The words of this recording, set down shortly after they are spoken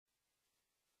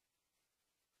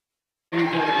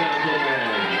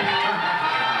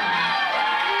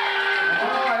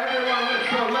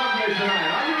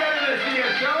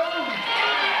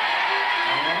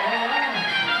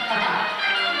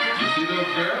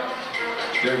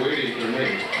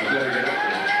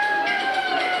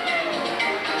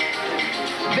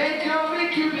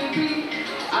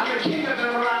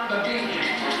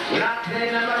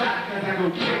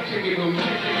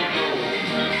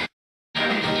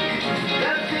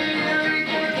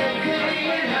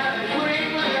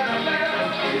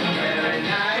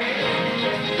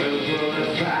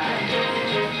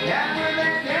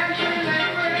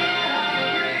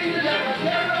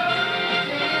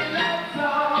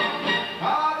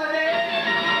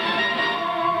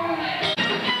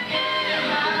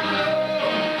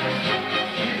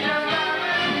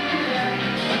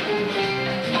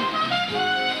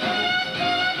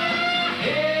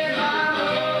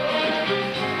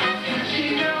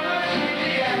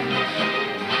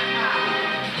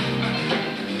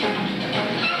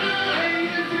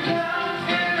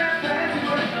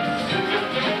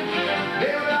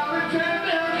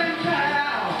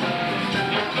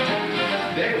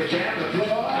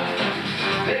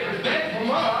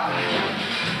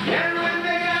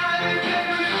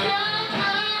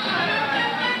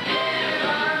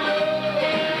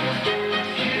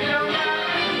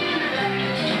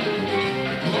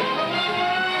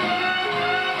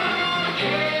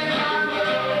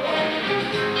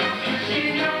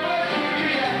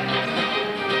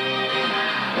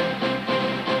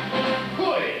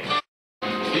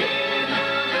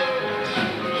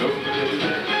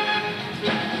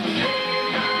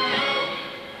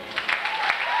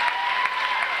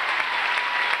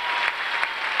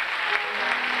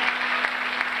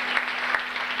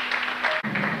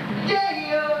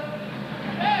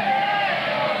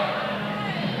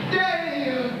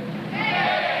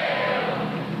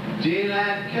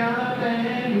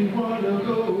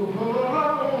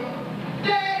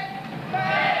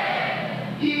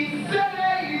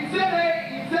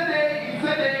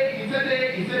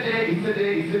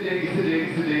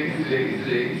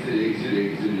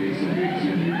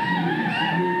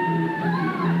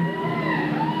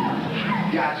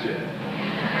Gotcha.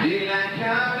 Daylight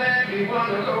come and we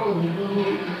wanna go.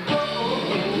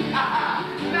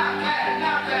 Not bad,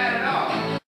 not bad at all.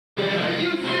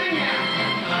 You sing now.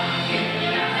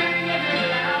 Sing it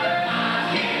louder.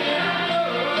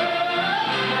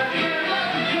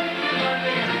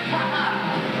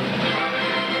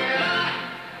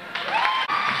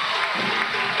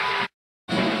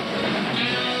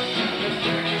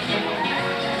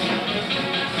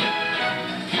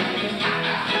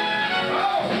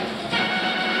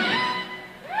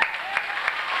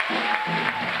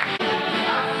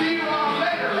 I'll see you all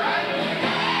later, right?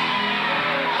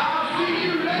 I'll see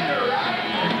you later, right?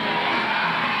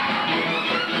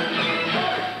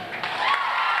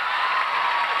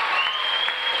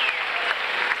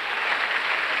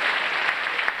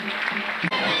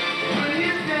 When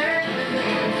you stand,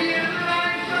 feel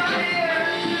like fire.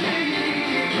 Yeah,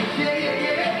 yeah, yeah, yeah,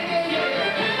 yeah.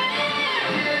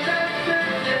 Yeah,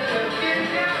 that's in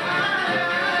your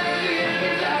eyes.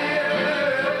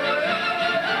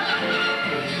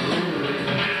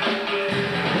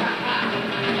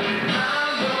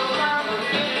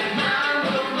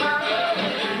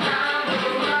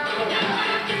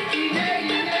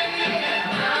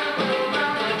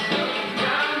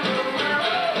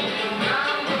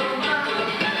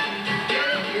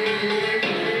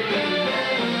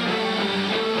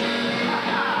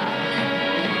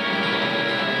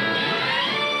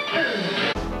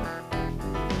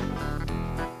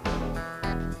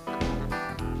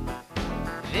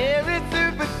 Very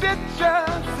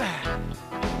superstitious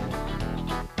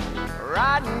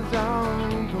writings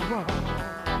on the wall.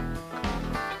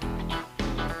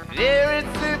 Very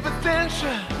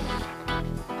superstitious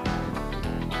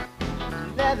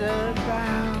letters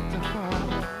about to fall.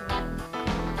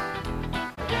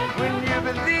 When you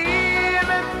believe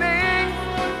in things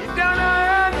you don't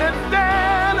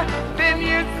understand, then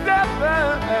you suffer.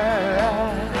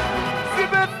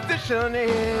 Superstition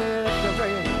is the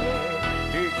way.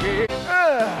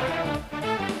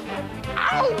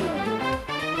 Ow!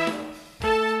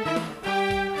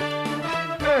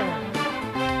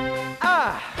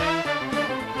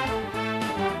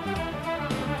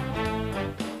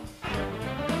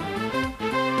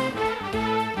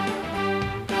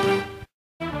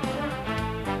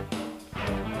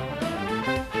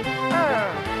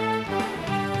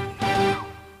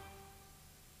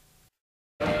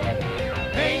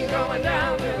 Ain't going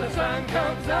down till the sun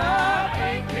comes up.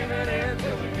 Ain't giving in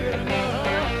till we get enough.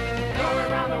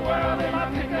 Going around the world.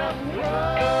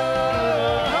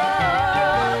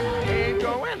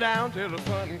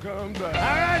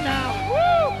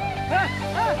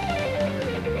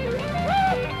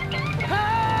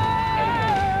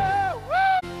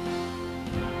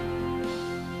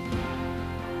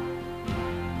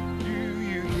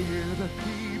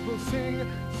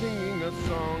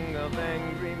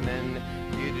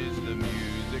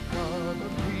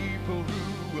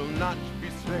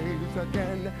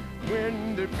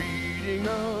 when the beating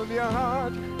of your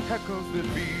heart echoes the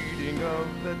beating of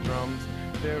the drums.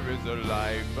 There is a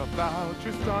life about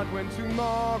to start when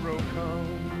tomorrow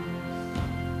comes.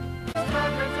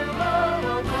 Start when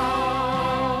tomorrow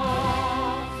comes.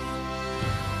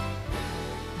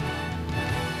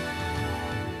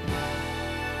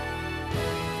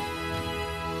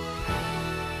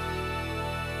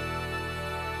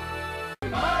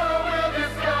 Tomorrow we'll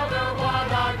discover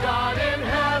what our God in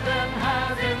heaven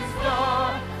has in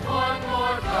store. One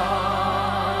more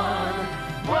dawn,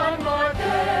 one more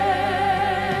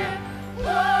day,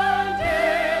 one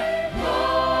day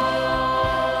more.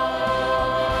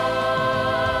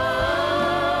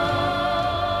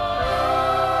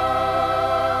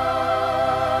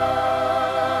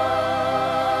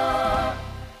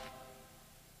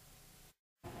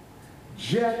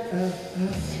 Jet of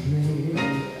flame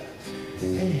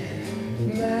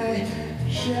and my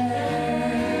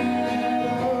shadow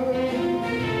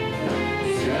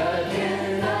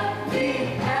struggling up the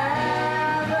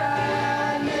avenue.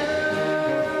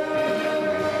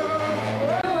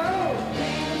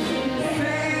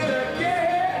 Say it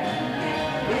again.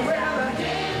 Well,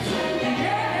 yeah.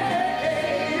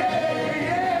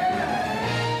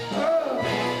 Oh,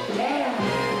 yeah.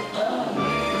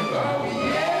 Oh,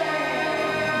 yeah.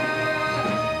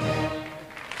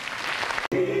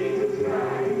 Jesus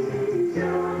Christ,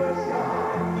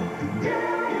 superstar. Do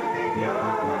you think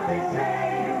you're what they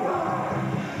say?